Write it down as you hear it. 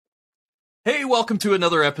Hey, welcome to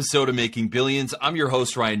another episode of Making Billions. I'm your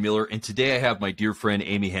host, Ryan Miller, and today I have my dear friend,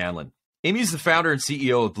 Amy Hanlon. Amy is the founder and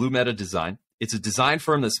CEO of Blue Meta Design. It's a design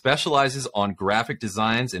firm that specializes on graphic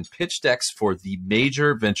designs and pitch decks for the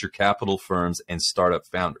major venture capital firms and startup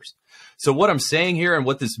founders. So what I'm saying here and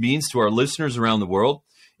what this means to our listeners around the world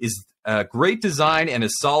is a great design and a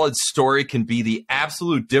solid story can be the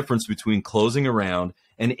absolute difference between closing a round,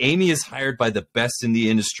 and Amy is hired by the best in the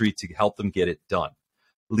industry to help them get it done,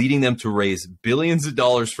 leading them to raise billions of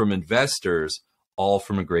dollars from investors, all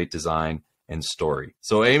from a great design and story.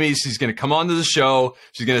 So Amy, she's going to come on to the show.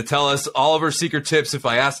 She's going to tell us all of her secret tips. If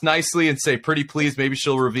I ask nicely and say pretty please, maybe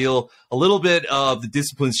she'll reveal a little bit of the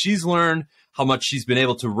disciplines she's learned, how much she's been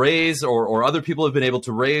able to raise or other people have been able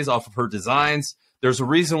to raise off of her designs. There's a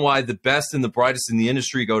reason why the best and the brightest in the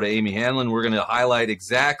industry go to Amy Hanlon. We're going to highlight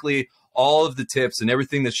exactly all of the tips and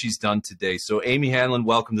everything that she's done today. So Amy Hanlon,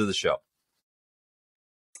 welcome to the show.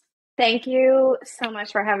 Thank you so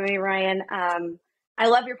much for having me, Ryan. I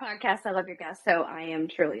love your podcast. I love your guests. So I am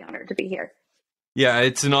truly honored to be here. Yeah,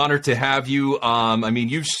 it's an honor to have you. I mean,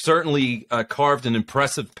 you've certainly carved an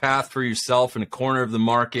impressive path for yourself in a corner of the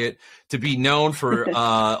market to be known for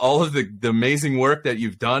all of the amazing work that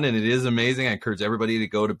you've done. And it is amazing. I encourage everybody to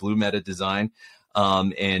go to Blue Meta Design.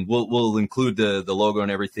 And we'll include the logo and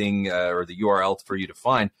everything or the URL for you to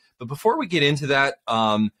find. But before we get into that,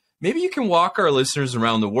 maybe you can walk our listeners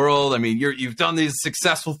around the world. I mean, you've done these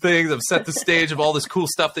successful things. I've set the stage of all this cool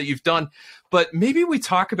stuff that you've done. But maybe we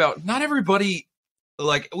talk about not everybody,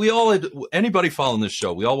 like anybody following this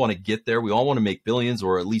show, we all want to get there. We all want to make billions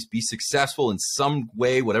or at least be successful in some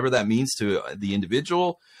way, whatever that means to the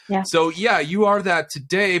individual. Yeah. So, yeah, you are that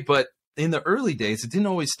today. But in the early days, it didn't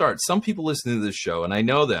always start. Some people listening to this show, and I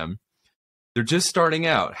know them, they're just starting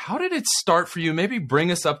out. How did it start for you? Maybe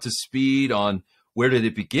bring us up to speed on where did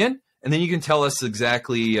it begin? And then you can tell us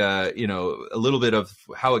exactly, a little bit of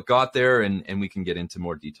how it got there, and we can get into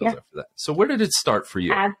more details after that. So where did it start for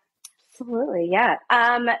you? Absolutely, yeah.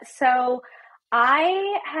 So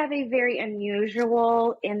I have a very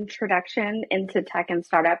unusual introduction into tech and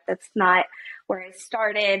startup. That's not where I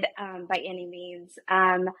started by any means.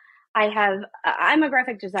 I'm a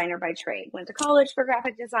graphic designer by trade. Went to college for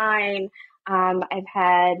graphic design. I've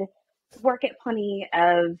had work at plenty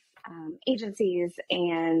of agencies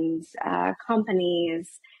and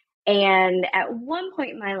companies. And at one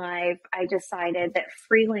point in my life, I decided that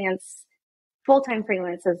full-time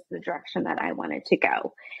freelance is the direction that I wanted to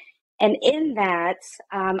go. And in that,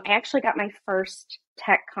 I actually got my first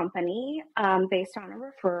tech company based on a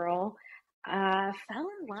referral, fell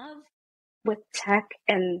in love with tech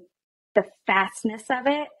and the fastness of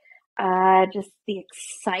it, just the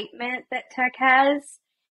excitement that tech has.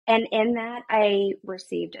 And in that, I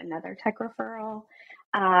received another tech referral,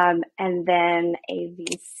 and then a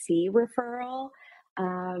VC referral.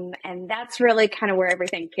 And that's really kind of where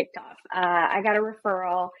everything kicked off. I got a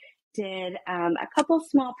referral, did a couple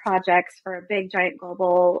small projects for a big, giant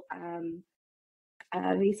global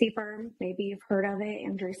VC firm. Maybe you've heard of it,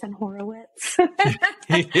 Andreesen, Horowitz.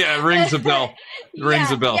 Yeah, it rings a bell.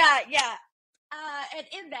 Rings a bell. Yeah. And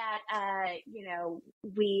in that,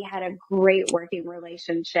 we had a great working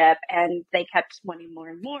relationship, and they kept wanting more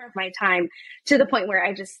and more of my time to the point where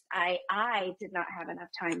I did not have enough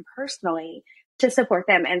time personally to support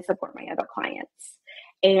them and support my other clients.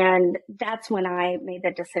 And that's when I made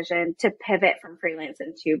the decision to pivot from freelance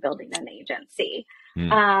into building an agency.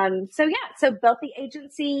 So built the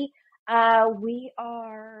agency. We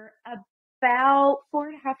are about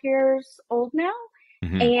 4.5 years old now.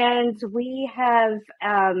 Mm-hmm. And we have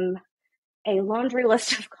a laundry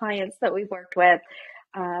list of clients that we've worked with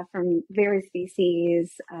from various VCs,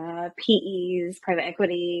 PEs, private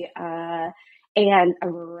equity, and a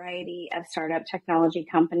variety of startup technology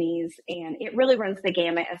companies. And it really runs the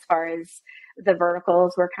gamut as far as the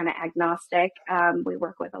verticals. We're kind of agnostic. We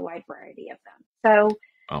work with a wide variety of them. So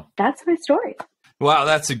That's my story. Wow,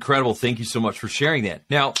 that's incredible. Thank you so much for sharing that.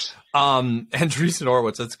 Now, Andreesen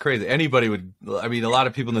Horowitz, that's crazy. Anybody would, I mean, a lot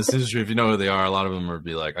of people in this industry, if you know who they are, a lot of them would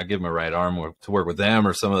be like, I give them a right arm to work with them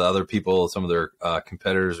or some of the other people, some of their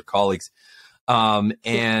competitors or colleagues.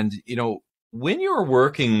 And, when you were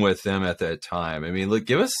working with them at that time, I mean, look,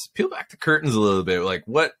 peel back the curtains a little bit. Like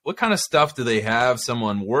what kind of stuff do they have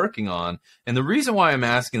someone working on? And the reason why I'm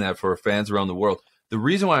asking that for our fans around the world, the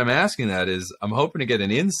reason why I'm asking that is I'm hoping to get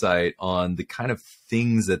an insight on the kind of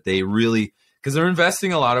things that they really, because they're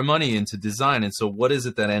investing a lot of money into design. And so what is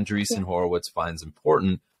it that Andreesen Horowitz finds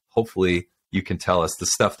important? Hopefully you can tell us the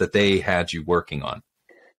stuff that they had you working on.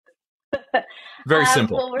 Very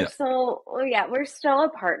simple. Well, we're still a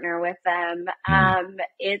partner with them. Mm,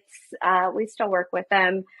 We still work with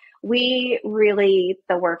them. The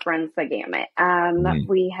work runs the gamut. mm,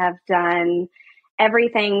 We have done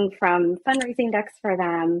everything from fundraising decks for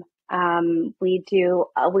them. We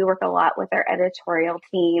work a lot with their editorial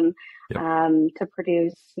team, yep. to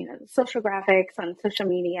produce, social graphics on social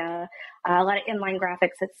media, a lot of inline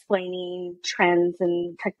graphics explaining trends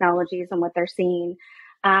and technologies and what they're seeing.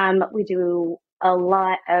 We do a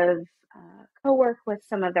lot of co-work with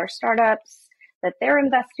some of their startups that they're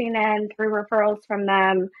investing in through referrals from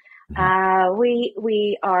them. Mhm.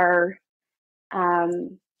 We are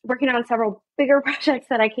working on several bigger projects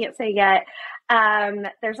that I can't say yet.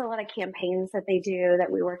 There's a lot of campaigns that they do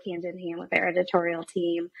that we work hand in hand with their editorial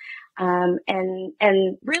team, and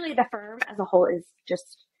really the firm as a whole is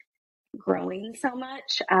just growing so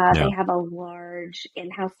much. Yeah. They have a large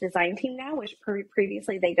in-house design team now, which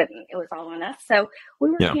previously they didn't. It was all on us. So we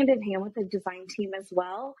work Yeah. hand in hand with the design team as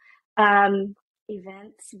well.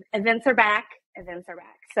 Events are back. Events are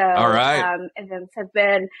back. So All right. events have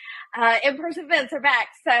been in-person events are back.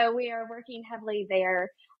 So we are working heavily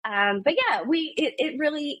there. But yeah, it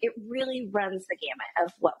really runs the gamut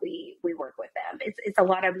of what we work with them. It's a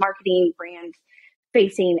lot of marketing, brand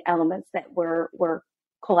facing elements that we're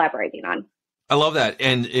collaborating on. I love that.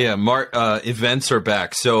 And yeah, events are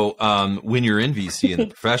back. So when you're in VC in the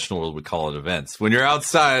professional world, we call it events. When you're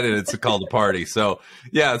outside, it's called a party. So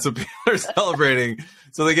yeah, so people are celebrating.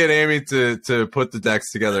 So they get Amy to put the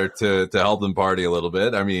decks together to help them party a little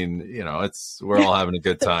bit. I mean, we're all having a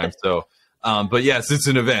good time. So but yes, it's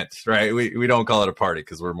an event, right? We don't call it a party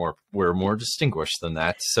because we're more distinguished than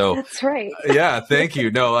that. So that's right. Yeah, thank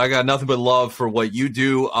you. No, I got nothing but love for what you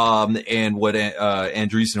do, and what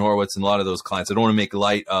Andreesen, Horowitz, and a lot of those clients. I don't want to make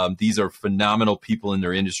light. These are phenomenal people in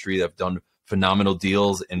their industry that have done phenomenal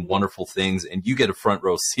deals and wonderful things, and you get a front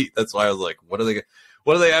row seat. That's why I was like, what do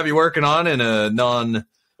they have you working on in a non?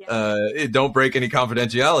 Don't break any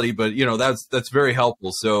confidentiality, but that's very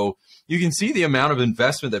helpful. So you can see the amount of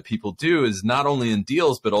investment that people do is not only in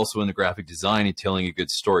deals, but also in the graphic design and telling a good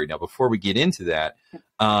story. Now, before we get into that,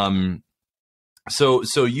 so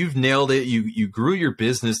you've nailed it. You grew your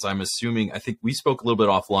business. I'm assuming, I think we spoke a little bit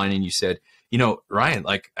offline and you said, Ryan,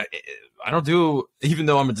 like I don't do, even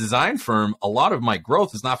though I'm a design firm, a lot of my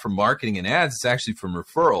growth is not from marketing and ads. It's actually from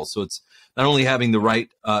referrals. So it's not only having the right,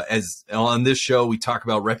 as on this show, we talk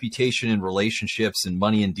about reputation and relationships and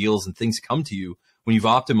money and deals and things come to you when you've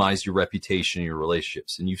optimized your reputation and your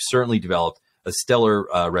relationships. And you've certainly developed a stellar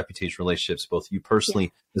reputation relationships, both you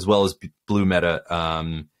personally as well as Blue Meta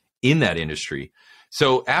in that industry.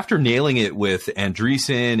 So after nailing it with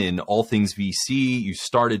Andreesen and all things VC, you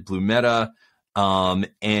started Blue Meta. I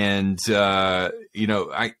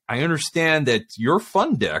understand that your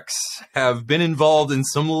fund decks have been involved in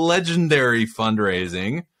some legendary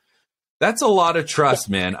fundraising. That's a lot of trust,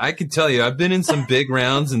 man. I can tell you, I've been in some big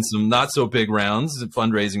rounds and some not so big rounds,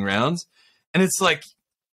 fundraising rounds. And it's like,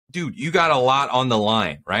 dude, you got a lot on the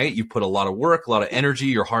line, right? You put a lot of work, a lot of energy,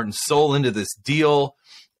 your heart and soul into this deal,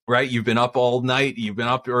 right? You've been up all night. You've been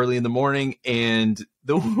up early in the morning. And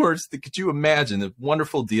the worst, could you imagine the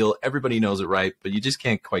wonderful deal? Everybody knows it, right? But you just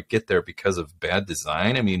can't quite get there because of bad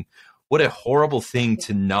design. I mean, what a horrible thing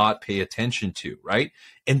to not pay attention to, right?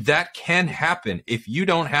 And that can happen if you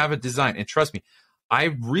don't have a design. And trust me,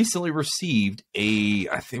 I recently received I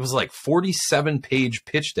think it was like 47-page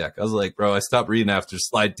pitch deck. I was like, bro, I stopped reading after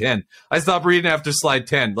slide 10.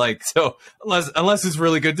 Like, so unless it's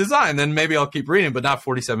really good design, then maybe I'll keep reading, but not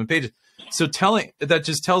 47 pages. So that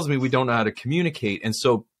just tells me we don't know how to communicate. And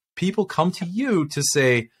so people come to you to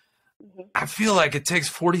say, I feel like it takes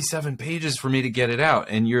 47 pages for me to get it out.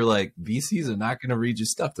 And you're like, VCs are not going to read your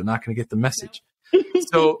stuff. They're not going to get the message.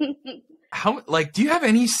 So do you have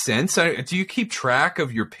any sense? Do you keep track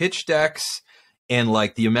of your pitch decks and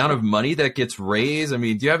like the amount of money that gets raised? I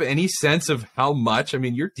mean, do you have any sense of how much? I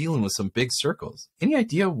mean, you're dealing with some big circles. Any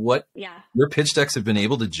idea what your pitch decks have been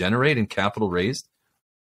able to generate in capital raised?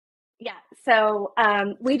 Yeah. So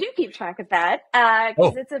we do keep track of that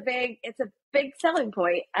because it's a big selling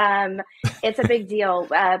point. It's a big deal.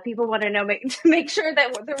 People want to know, make sure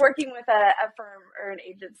that they're working with a firm or an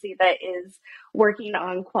agency that is working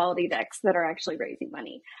on quality decks that are actually raising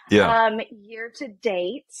money. Yeah. Year to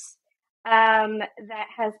date, that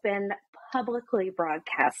has been publicly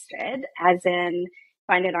broadcasted, as in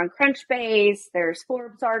find it on Crunchbase. There's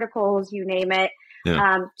Forbes articles, you name it.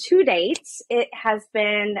 Yeah. To date, it has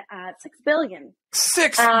been $6 billion.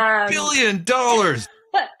 $6 billion.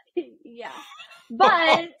 Yeah,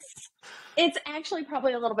 but it's actually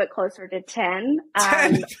probably a little bit closer to 10,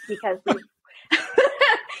 because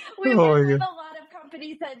we Oh work my with God. a lot of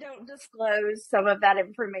companies that don't disclose some of that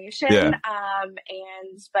information. Yeah.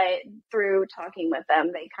 But through talking with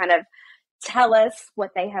them, they kind of tell us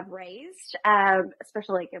what they have raised,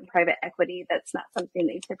 especially like in private equity. That's not something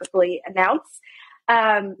they typically announce.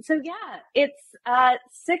 So yeah, it's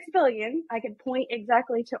 6 billion. I could point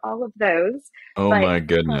exactly to all of those, Oh but my probably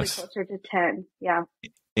goodness. closer to 10. Yeah.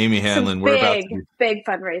 Amy Some Hanlon, big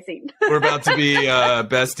fundraising. we're about to be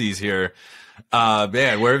besties here.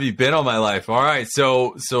 Man, where have you been all my life? All right.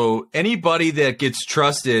 So anybody that gets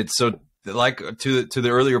trusted, so like to the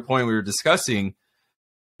earlier point we were discussing,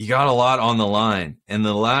 you got a lot on the line. And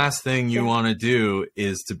the last thing you want to do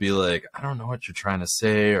is to be like, I don't know what you're trying to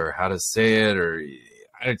say or how to say it, or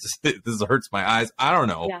this hurts my eyes. I don't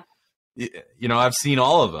know. Yeah. You know, I've seen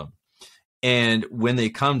all of them. And when they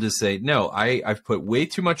come to say, no, I've put way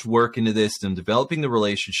too much work into this and developing the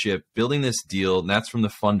relationship, building this deal, and that's from the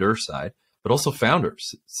funder side, but also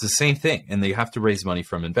founders. It's the same thing. And they have to raise money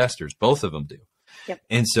from investors. Both of them do. Yep.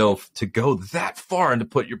 And so to go that far and to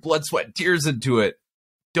put your blood, sweat, and tears into it,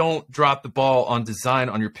 don't drop the ball on design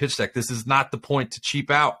on your pitch deck. This is not the point to cheap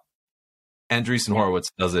out. Andreesen Horowitz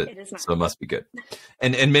does it, so it must be good.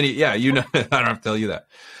 And many, yeah, you know, I don't have to tell you that.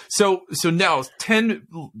 So now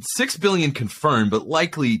 6 billion confirmed, but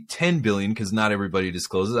likely 10 billion because not everybody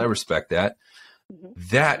discloses. I respect that.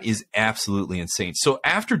 That is absolutely insane. So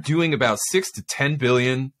after doing about 6 to 10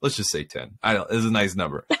 billion, let's just say 10. It's a nice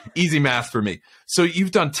number. Easy math for me. So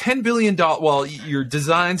you've done $10 billion. Well, your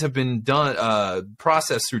designs have been done,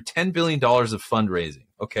 processed through $10 billion of fundraising.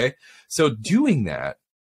 Okay. So doing that,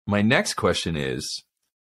 my next question is,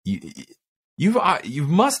 you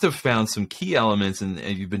must have found some key elements, and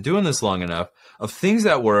you've been doing this long enough, of things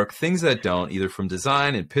that work, things that don't, either from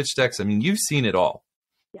design and pitch decks. I mean, you've seen it all.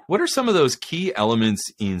 Yeah. What are some of those key elements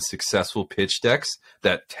in successful pitch decks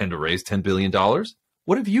that tend to raise $10 billion?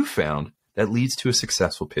 What have you found that leads to a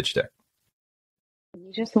successful pitch deck?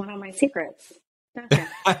 You just want all my secrets. Okay.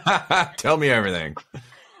 Tell me everything.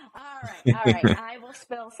 All right. I will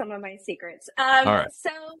spill some of my secrets. All right. So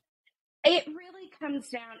it really comes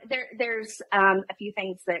down, there's a few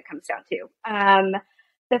things that it comes down to.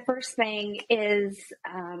 The first thing is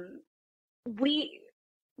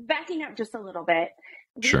backing up just a little bit,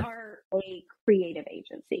 we are a creative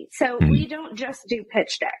agency. So we don't just do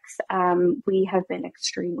pitch decks. We have been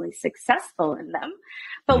extremely successful in them,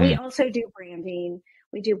 but we also do branding.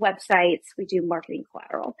 We do websites, we do marketing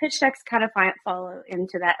collateral. Pitch decks kind of follow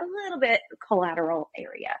into that a little bit collateral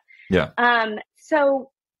area. Yeah.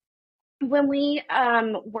 So when we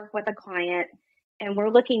work with a client and we're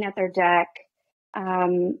looking at their deck,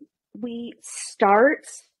 we start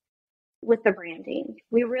with the branding.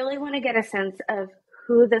 We really want to get a sense of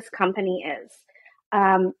who this company is.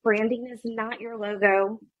 Branding is not your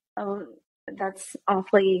logo. Oh, that's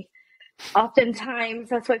oftentimes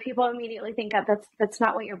that's what people immediately think of. That's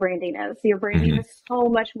not what your branding is. Your branding is so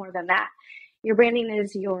much more than that. Your branding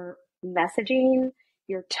is your messaging,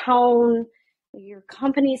 your tone, your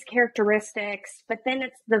company's characteristics, but then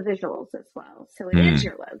it's the visuals as well. So it is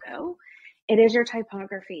your logo, it is your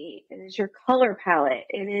typography, it is your color palette,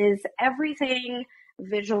 it is everything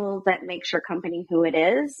visual that makes your company who it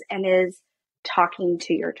is and is talking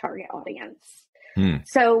to your target audience.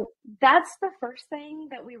 So that's the first thing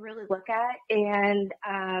that we really look at and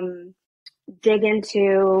dig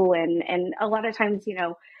into. And a lot of times, you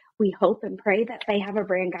know, we hope and pray that they have a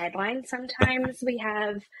brand guideline. Sometimes we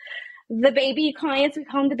have the baby clients, we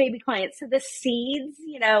call them the baby clients. So the seeds,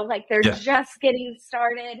 you know, like they're just getting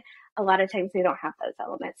started. A lot of times they don't have those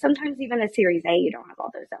elements. Sometimes even a Series A, you don't have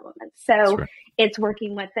all those elements. So it's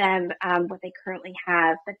working with them, what they currently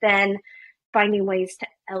have, but then finding ways to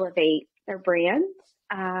elevate their brand,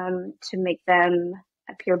 to make them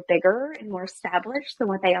appear bigger and more established than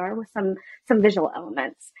what they are with some visual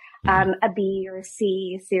elements. A B or a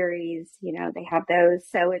C series, you know, they have those.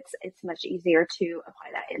 So it's much easier to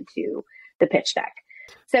apply that into the pitch deck.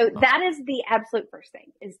 So that is the absolute first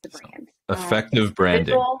thing, is the brand. Effective branding.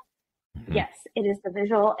 Visual. Yes, it is the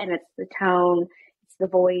visual and it's the tone, it's the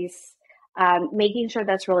voice, making sure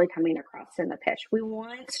that's really coming across in the pitch. We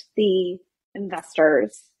want the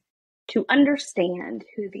investors to understand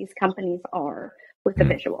who these companies are with the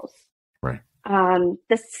visuals. Right.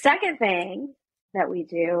 The second thing that we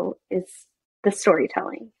do is the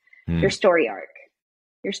storytelling, your story arc,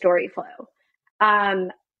 your story flow.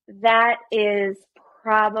 That is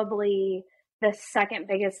probably the second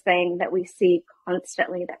biggest thing that we see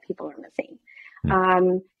constantly that people are missing.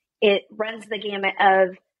 It runs the gamut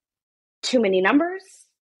of too many numbers.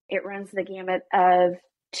 It runs the gamut of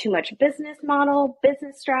too much business model,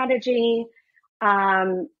 business strategy.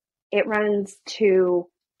 It runs to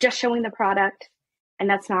just showing the product. And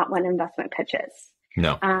that's not what investment pitch is.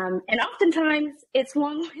 No. And oftentimes it's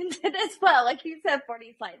long-winded as well. Like you said,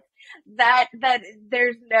 40 slides. That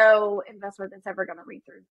there's no investment that's ever going to read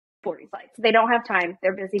through 40 slides. They don't have time.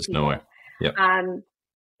 They're busy people. No way. Yep.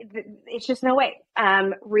 It's just no way.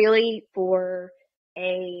 Really, for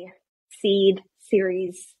a seed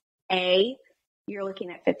series A, you're looking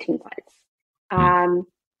at 15 slides.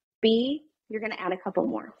 B, you're going to add a couple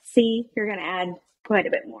more. C, you're going to add quite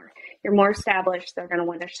a bit more. You're more established. They're going to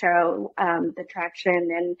want to show the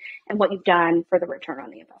traction and what you've done for the return on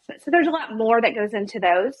the investment. So there's a lot more that goes into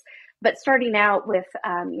those. But starting out with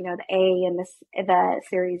the A and the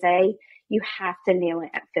Series A, you have to nail it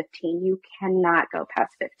at 15. You cannot go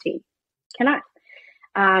past 15. Cannot.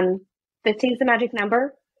 15 is the magic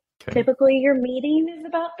number. Okay. Typically, your meeting is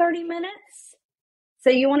about 30 minutes. So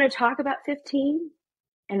you want to talk about 15.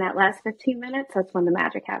 And that last 15 minutes, that's when the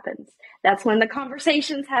magic happens. That's when the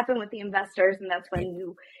conversations happen with the investors. And that's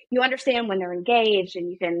when you understand when they're engaged and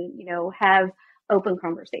you can, have open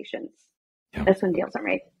conversations. Yep. That's when deals are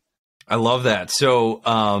made. I love that. So,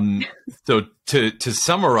 so to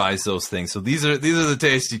summarize those things, so these are the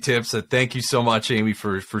tasty tips. Thank you so much, Amy,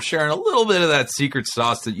 for sharing a little bit of that secret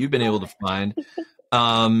sauce that you've been able to find.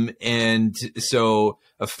 And so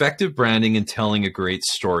effective branding and telling a great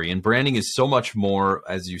story. And branding is so much more,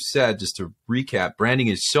 as you said, just to recap, branding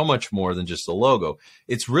is so much more than just a logo.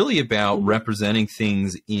 It's really about representing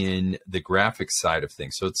things in the graphic side of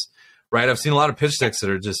things. So it's right. I've seen a lot of pitch decks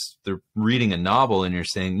that are they're reading a novel and you're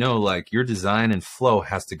saying, no, like your design and flow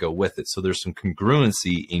has to go with it. So there's some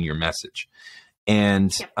congruency in your message.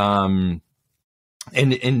 And,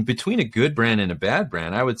 And between a good brand and a bad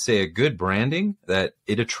brand, I would say a good branding, that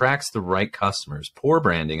it attracts the right customers. Poor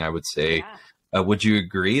branding, I would say, would you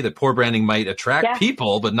agree that poor branding might attract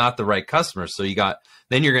people, but not the right customers? So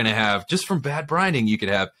then you're going to have, just from bad branding, you could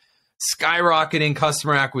have skyrocketing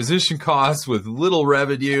customer acquisition costs with little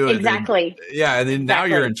revenue. Exactly. And then now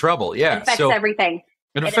you're in trouble. Yeah. It affects everything.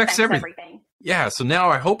 It affects everything. Yeah. So now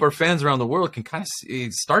I hope our fans around the world can kind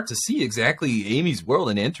of start to see exactly Amy's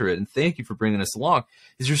world and enter it. And thank you for bringing us along.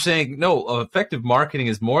 Is you're saying, no, effective marketing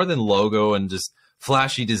is more than logo and just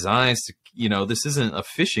flashy designs. This isn't a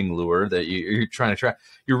fishing lure that you're trying to track.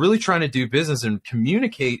 You're really trying to do business and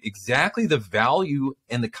communicate exactly the value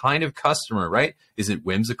and the kind of customer, right? Is it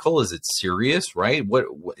whimsical? Is it serious, right? What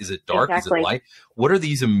is it dark? Exactly. Is it light? What are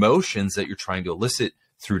these emotions that you're trying to elicit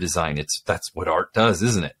through design? That's what art does,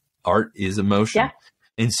 isn't it? Art is emotion. Yeah.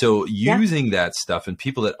 And so using that stuff and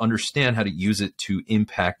people that understand how to use it to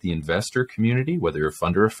impact the investor community, whether you're a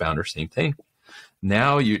funder or founder, same thing.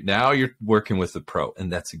 Now you're working with the pro.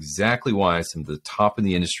 And that's exactly why some of the top in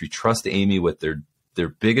the industry trust Amy with their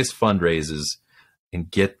biggest fundraisers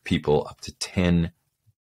and get people up to $10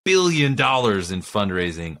 billion in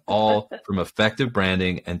fundraising, all from effective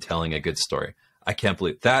branding and telling a good story. I can't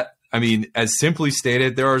believe that. I mean, as simply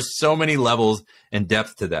stated, there are so many levels and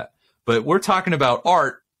depth to that. But we're talking about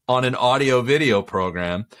art on an audio video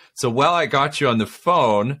program. So while I got you on the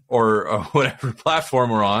phone or whatever platform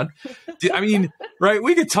we're on, I mean, right,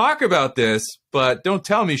 we could talk about this, but don't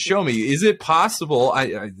tell me, show me. Is it possible?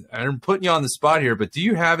 I'm putting you on the spot here, but do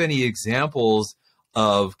you have any examples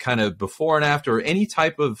of kind of before and after, or any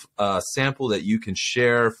type of sample that you can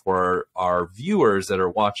share for our viewers that are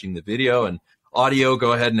watching the video? And audio,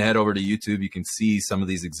 go ahead and head over to YouTube. You can see some of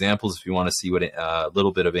these examples if you want to see what a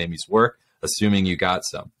little bit of Amy's work, assuming you got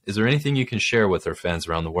some. Is there anything you can share with our fans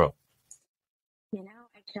around the world? I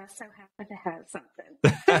just so happen to have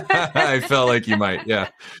something. I felt like you might. Yeah.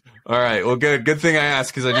 All right. Well, good. Good thing I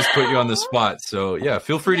asked because I just put you on the spot. So yeah,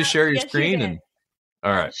 feel free to share your screen.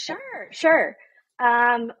 All right. Sure.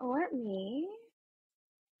 Let me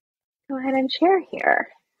go ahead and share here.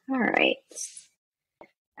 All right.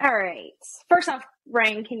 First off,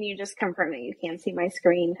 Ryan, can you just confirm that you can see my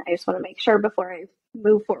screen? I just want to make sure before I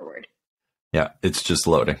move forward. Yeah, it's just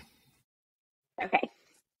loading. Okay.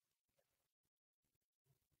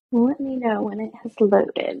 Let me know when it has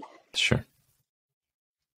loaded. Sure.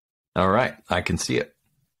 All right. I can see it.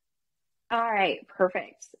 All right.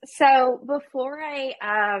 Perfect. So before I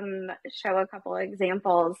show a couple of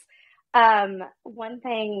examples, one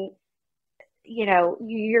thing,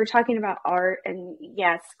 you're talking about art, and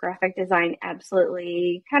yes, graphic design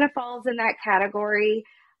absolutely kind of falls in that category.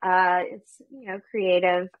 It's,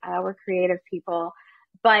 creative. We're creative people.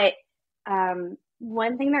 But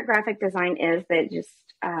one thing that graphic design is that just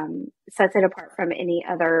sets it apart from any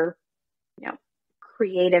other,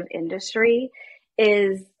 creative industry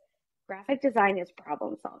is graphic design is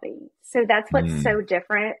problem solving. So that's what's so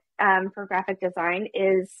different for graphic design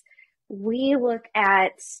is we look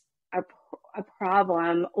at a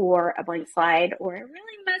problem or a blank slide or a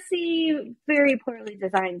really messy, very poorly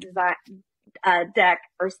designed deck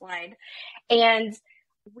or slide. And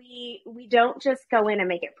we don't just go in and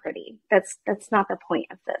make it pretty. That's not the point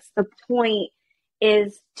of this. The point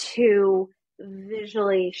is to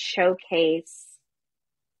visually showcase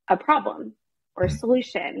a problem or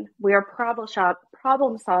solution. We are problem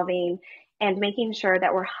solving and making sure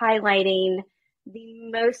that we're highlighting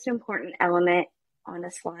the most important element on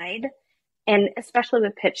a slide. And especially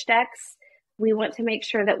with pitch decks, we want to make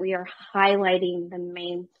sure that we are highlighting the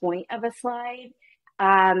main point of a slide.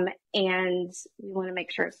 And we want to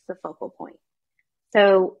make sure it's the focal point.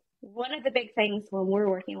 So one of the big things when we're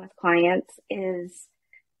working with clients is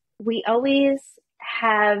we always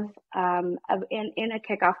have, in a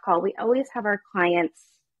kickoff call, we always have our clients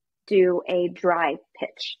do a dry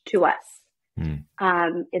pitch to us.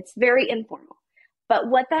 It's very informal. But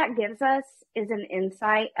what that gives us is an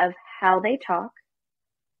insight of how they talk.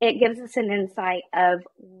 It gives us an insight of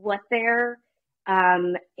what they're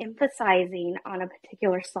emphasizing on a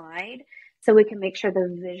particular slide, so we can make sure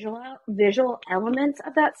the visual elements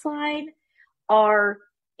of that slide are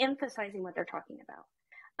emphasizing what they're talking about.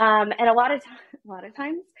 And a lot of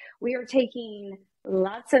times we are taking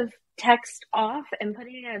lots of text off and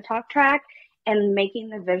putting it in a talk track and making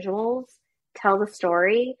the visuals tell the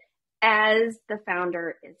story as the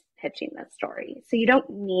founder is pitching the story. So you don't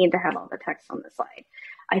need to have all the text on the slide.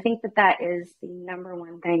 I think that is the number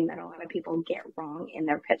one thing that a lot of people get wrong in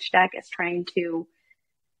their pitch deck, is trying to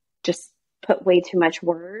just put way too much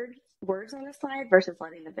words on the slide versus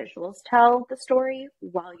letting the visuals tell the story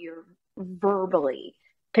while you're verbally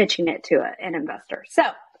pitching it to an investor. So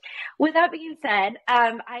with that being said,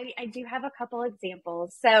 I do have a couple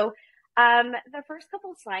examples. So the first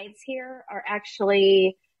couple slides here are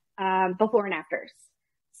actually before and afters.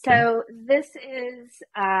 So this is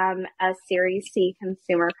a Series C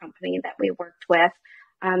consumer company that we worked with.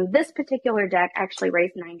 This particular deck actually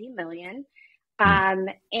raised $90 million.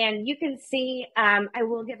 And you can see, I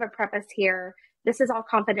will give a preface here. This is all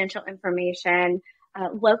confidential information.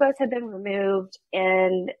 Logos have been removed,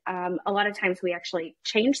 and a lot of times we actually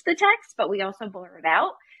change the text, but we also blur it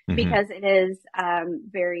out because it is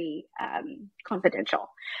very confidential.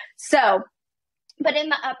 So, but in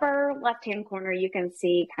the upper left-hand corner, you can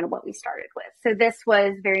see kind of what we started with. So this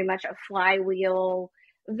was very much a flywheel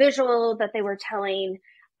visual that they were telling.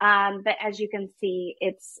 But as you can see,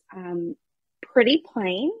 it's pretty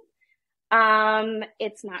plain.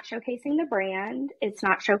 It's not showcasing the brand. It's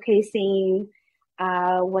not showcasing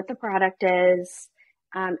what the product is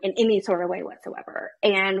in any sort of way whatsoever.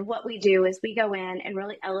 And what we do is we go in and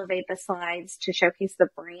really elevate the slides to showcase the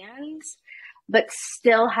brands, but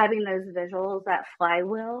still having those visuals, that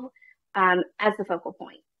flywheel, as the focal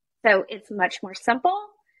point. So it's much more simple.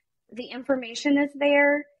 The information is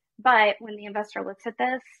there, but when the investor looks at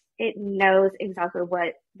this, it knows exactly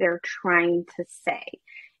what they're trying to say.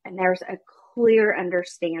 And there's a clear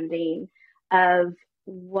understanding of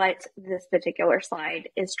what this particular slide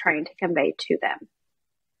is trying to convey to them.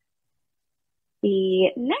 The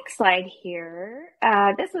next slide here,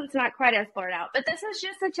 this one's not quite as blurred out, but this is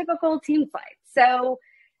just a typical team slide. So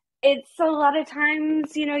it's a lot of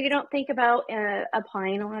times, you don't think about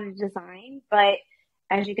applying a lot of design, but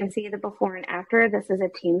as you can see the before and after, this is a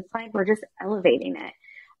team slide. We're just elevating it.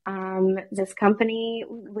 This company,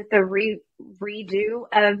 with the redo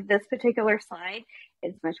of this particular slide,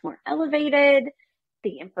 is much more elevated.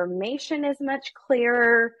 The information is much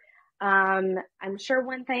clearer. I'm sure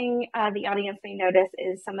one thing the audience may notice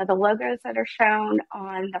is some of the logos that are shown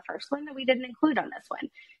on the first one that we didn't include on this one.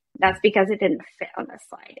 That's because it didn't fit on this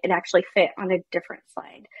slide. It actually fit on a different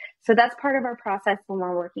slide. So that's part of our process when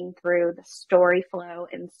we're working through the story flow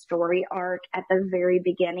and story arc at the very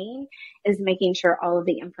beginning, is making sure all of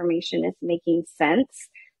the information is making sense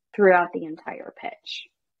throughout the entire pitch.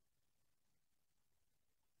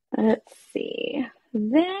 Let's see.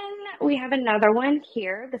 Then we have another one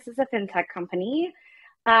here. This is a fintech company.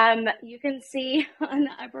 You can see on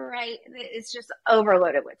the upper right, it's just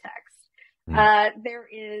overloaded with text. There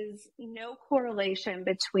is no correlation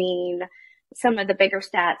between some of the bigger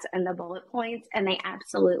stats and the bullet points, and they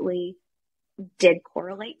absolutely did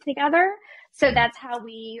correlate together. So that's how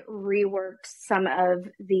we reworked some of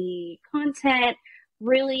the content,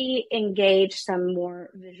 really engaged some more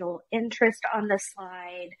visual interest on the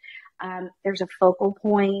slide. There's a focal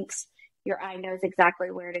point. Your eye knows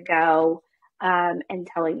exactly where to go, and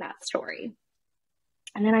telling that story.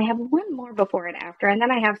 And then I have one more before and after, and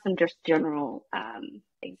then I have some just general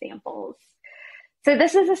examples. So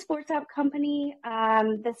this is a sports app company.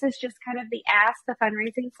 This is just kind of the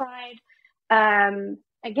fundraising slide.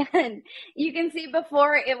 again, you can see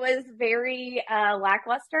before it was very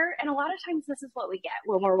lackluster. And a lot of times this is what we get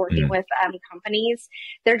when we're working with companies.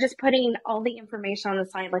 They're just putting all the information on the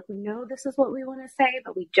side. Like, we know this is what we want to say,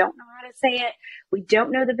 but we don't know how to say it. We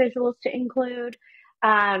don't know the visuals to include.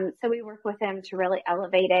 So we work with them to really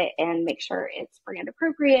elevate it and make sure it's brand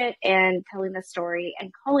appropriate and telling the story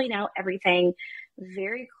and calling out everything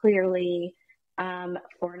very clearly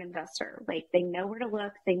for an investor. Like, they know where to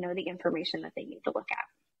look, they know the information that they need to look at.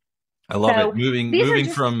 I love it. Moving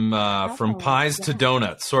from pies to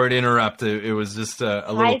donuts. Sorry to interrupt. It was just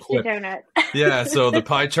a little quick. Pies to donuts. Yeah. So the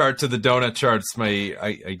pie chart to the donut charts.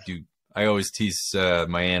 I always tease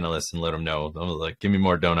my analysts and let them know. I'm like, give me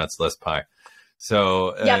more donuts, less pie.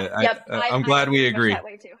 So yep. I'm glad we agree. That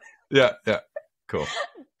way too. Yeah. Cool.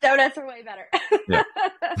 Donuts are way better. Yeah.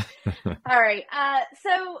 All right.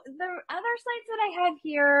 So the other slides that I have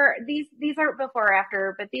here, these aren't before or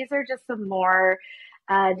after, but these are just some more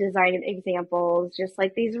design examples, just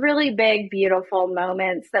like these really big, beautiful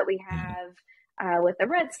moments that we have with the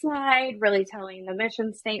red slide, really telling the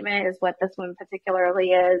mission statement is what this one particularly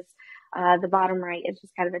is. The bottom right is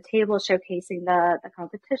just kind of a table showcasing the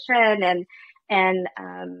competition and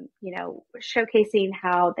showcasing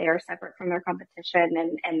how they are separate from their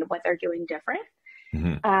competition and what they're doing different.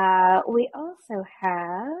 We also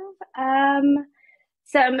have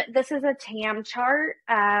this is a TAM chart.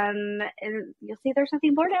 And you'll see there's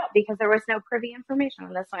something blurred out because there was no privy information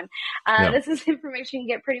on this one. This is information you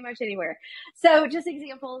get pretty much anywhere. So just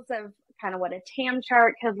examples of kind of what a TAM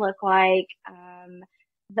chart could look like.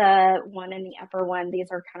 The one in the upper one, these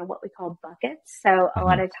are kind of what we call buckets. So a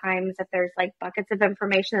lot of times if there's like buckets of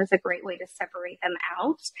information, it's a great way to separate them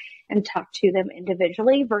out and talk to them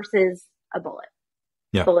individually versus a bullet.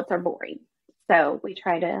 Yeah. Bullets are boring. So we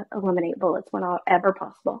try to eliminate bullets whenever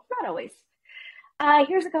possible. Not always.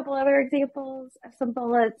 Here's a couple other examples of some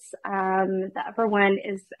bullets. The upper one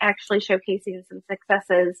is actually showcasing some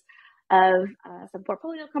successes of some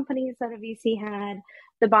portfolio companies that a VC had.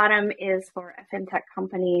 The bottom is for a fintech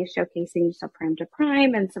company showcasing subprime to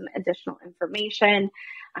prime and some additional information,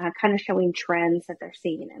 kind of showing trends that they're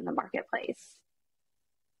seeing in the marketplace.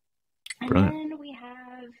 Brilliant. And then we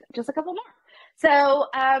have just a couple more. So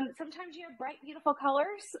sometimes you have bright, beautiful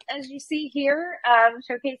colors, as you see here,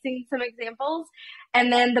 showcasing some examples.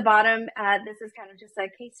 And then the bottom, this is kind of just a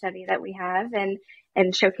case study that we have and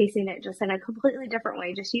showcasing it just in a completely different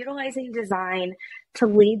way, just utilizing design to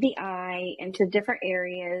lead the eye into different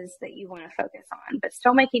areas that you want to focus on, but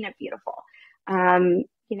still making it beautiful.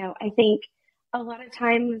 I think a lot of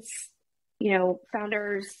times,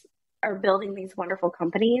 founders are building these wonderful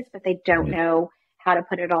companies, but they don't know how to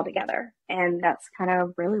put it all together. And that's kind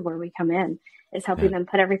of really where we come in, is helping them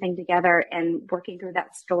put everything together and working through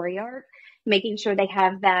that story arc, making sure they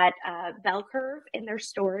have that bell curve in their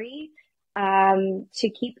story to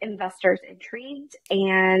keep investors intrigued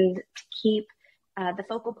and to keep the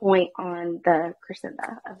focal point on the crescendo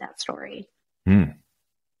of that story.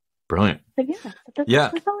 Brilliant.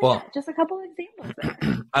 So well, just a couple of examples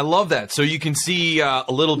there. I love that. So you can see a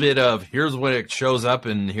little bit of here's where it shows up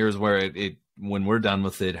and here's where it when we're done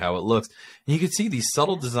with it, how it looks. And you can see these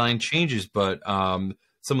subtle design changes, but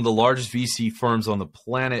some of the largest VC firms on the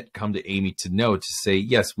planet come to Amy to know to say,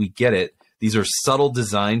 yes, we get it. These are subtle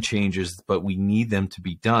design changes, but we need them to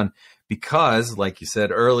be done because, like you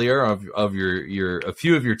said earlier, of your a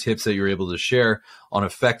few of your tips that you're able to share on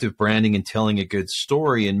effective branding and telling a good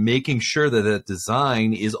story and making sure that that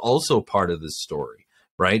design is also part of the story,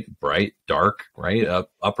 right? Bright, dark, right?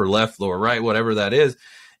 Upper left, lower right, whatever that is.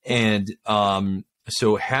 And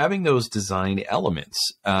so having those design elements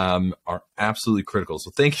are absolutely critical. So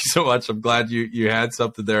thank you so much. I'm glad you had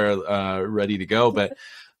something there ready to go. But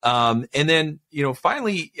and then,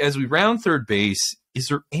 finally, as we round third base, is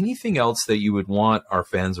there anything else that you would want our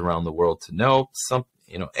fans around the world to know?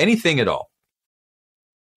 Anything at all?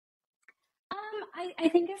 I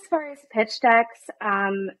think as far as pitch decks,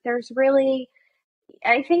 there's really,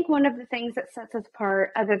 I think one of the things that sets us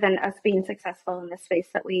apart, other than us being successful in the space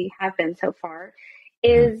that we have been so far,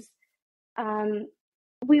 is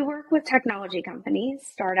we work with technology companies,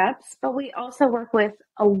 startups, but we also work with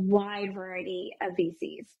a wide variety of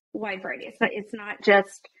VCs. Wide variety. It's not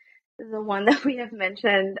just the one that we have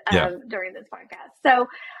mentioned during this podcast. So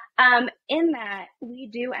in that, we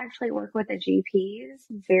do actually work with the GPs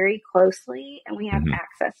very closely, and we have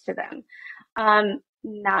access to them.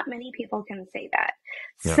 Not many people can say that.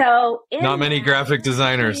 Yeah. So not many graphic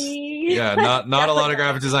designers. Not a lot of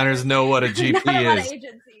graphic designers know what a GP is. Not a lot of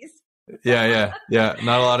agencies. Yeah.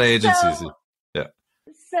 Not a lot of agencies.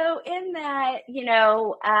 So in that,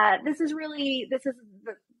 this is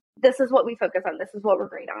this is what we focus on. This is what we're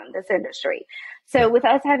great on, this industry. So with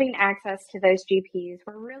us having access to those GPs,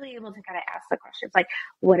 we're really able to kind of ask the questions like,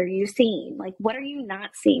 what are you seeing? Like, what are you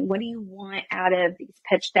not seeing? What do you want out of these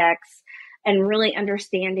pitch decks? And really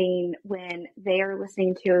understanding when they are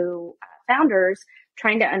listening to founders,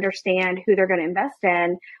 trying to understand who they're going to invest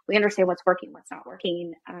in. We understand what's working, what's not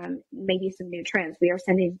working, maybe some new trends. We are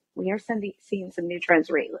seeing some new trends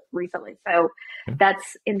recently. So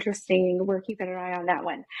that's interesting. We're keeping an eye on that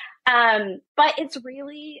one. But it's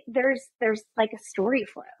really, there's like a story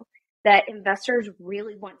flow that investors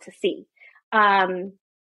really want to see.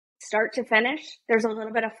 Start to finish, there's a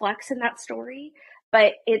little bit of flex in that story,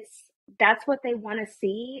 but that's what they want to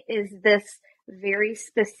see, is this very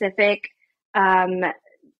specific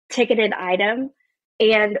ticketed item.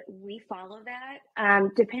 And we follow that.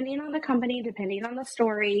 Depending on the company, depending on the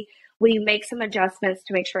story, we make some adjustments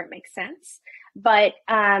to make sure it makes sense. But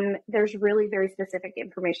there's really very specific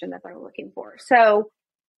information that they're looking for. So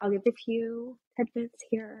I'll give a few tidbits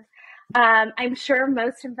here. I'm sure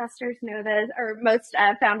most investors know this, or most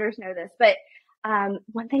founders know this, but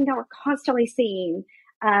one thing that we're constantly seeing,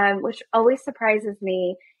 which always surprises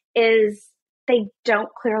me, is they don't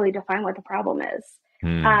clearly define what the problem is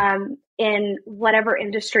in whatever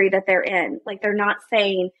industry that they're in. Like, they're not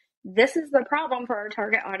saying, this is the problem for our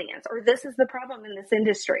target audience, or this is the problem in this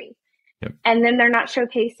industry. Yep. And then they're not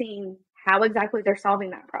showcasing how exactly they're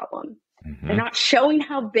solving that problem. Mm-hmm. They're not showing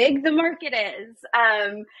how big the market is.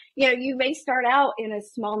 You may start out in a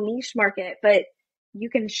small niche market, but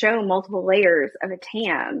you can show multiple layers of a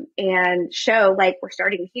TAM and show, like, we're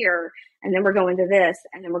starting here and then we're going to this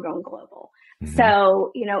and then we're going global. Mm-hmm.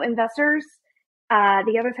 So, investors,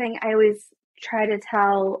 the other thing I always try to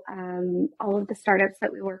tell all of the startups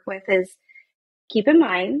that we work with is, keep in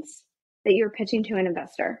mind that you're pitching to an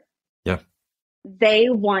investor. Yeah. They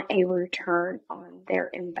want a return on their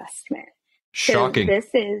investment. Shocking. So this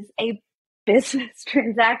is a business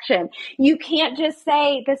transaction. You can't just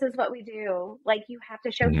say, this is what we do. Like, you have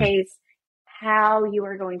to showcase how you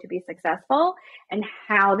are going to be successful and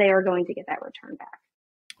how they are going to get that return back.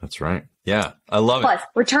 That's right. Yeah. I love it.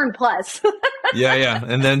 Return plus. Yeah.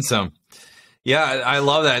 And then some. Yeah. I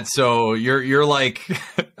love that. So you're like,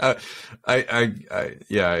 I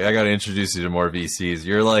got to introduce you to more VCs.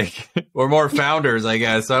 You're like, or more founders, I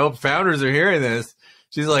guess. I hope founders are hearing this.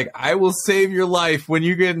 She's like, I will save your life when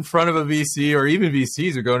you get in front of a VC, or even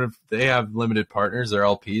VCs are going to, they have limited partners, they're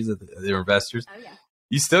LPs, they're investors. Oh, yeah.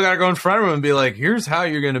 You still got to go in front of them and be like, here's how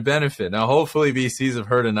you're going to benefit. Now, hopefully VCs have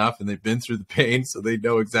heard enough and they've been through the pain, so they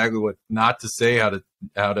know exactly what not to say, how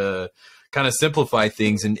to kind of simplify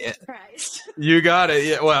things. And you got it.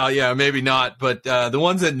 Yeah, well, yeah, maybe not. But the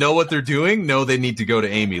ones that know what they're doing know they need to go to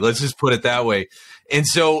Amy. Let's just put it that way. And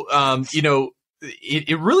so,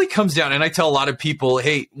 it really comes down, and I tell a lot of people,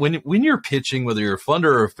 hey, when you're pitching, whether you're a funder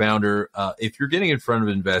or a founder, if you're getting in front of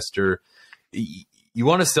an investor, you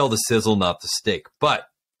want to sell the sizzle, not the steak. But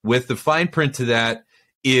with the fine print to that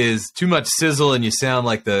is too much sizzle and you sound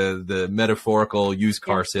like the metaphorical used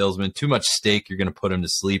car salesman. Too much steak, you're going to put them to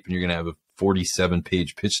sleep and you're going to have a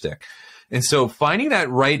 47-page pitch deck. And so finding that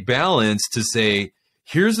right balance to say,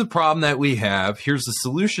 here's the problem that we have, here's the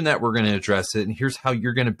solution that we're going to address it, and here's how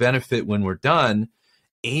you're going to benefit when we're done.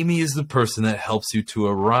 Amy is the person that helps you to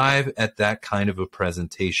arrive at that kind of a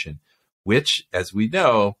presentation, which, as we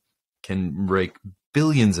know, can rake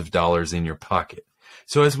billions of dollars in your pocket.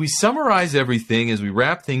 So as we summarize everything, as we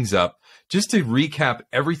wrap things up, just to recap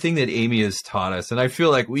everything that Amy has taught us, and I feel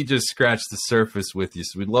like we just scratched the surface with you,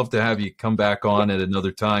 so we'd love to have you come back on at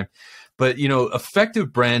another time. But,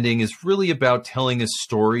 effective branding is really about telling a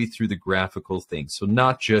story through the graphical things. So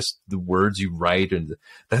not just the words you write, and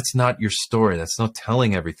that's not your story. That's not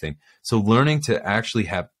telling everything. So learning to actually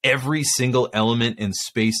have every single element and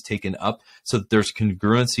space taken up so that there's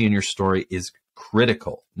congruency in your story is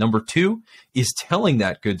critical. Number 2 is telling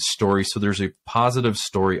that good story so there's a positive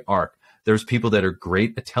story arc. There's people that are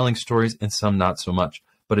great at telling stories and some not so much.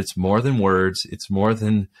 But it's more than words. It's more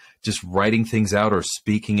than just writing things out or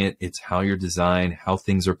speaking it. It's how you're designed, how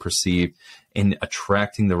things are perceived, and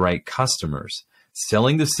attracting the right customers.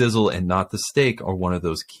 Selling the sizzle and not the steak are one of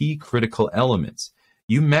those key critical elements.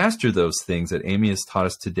 You master those things that Amy has taught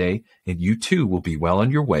us today, and you too will be well on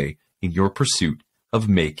your way in your pursuit of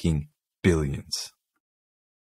making billions.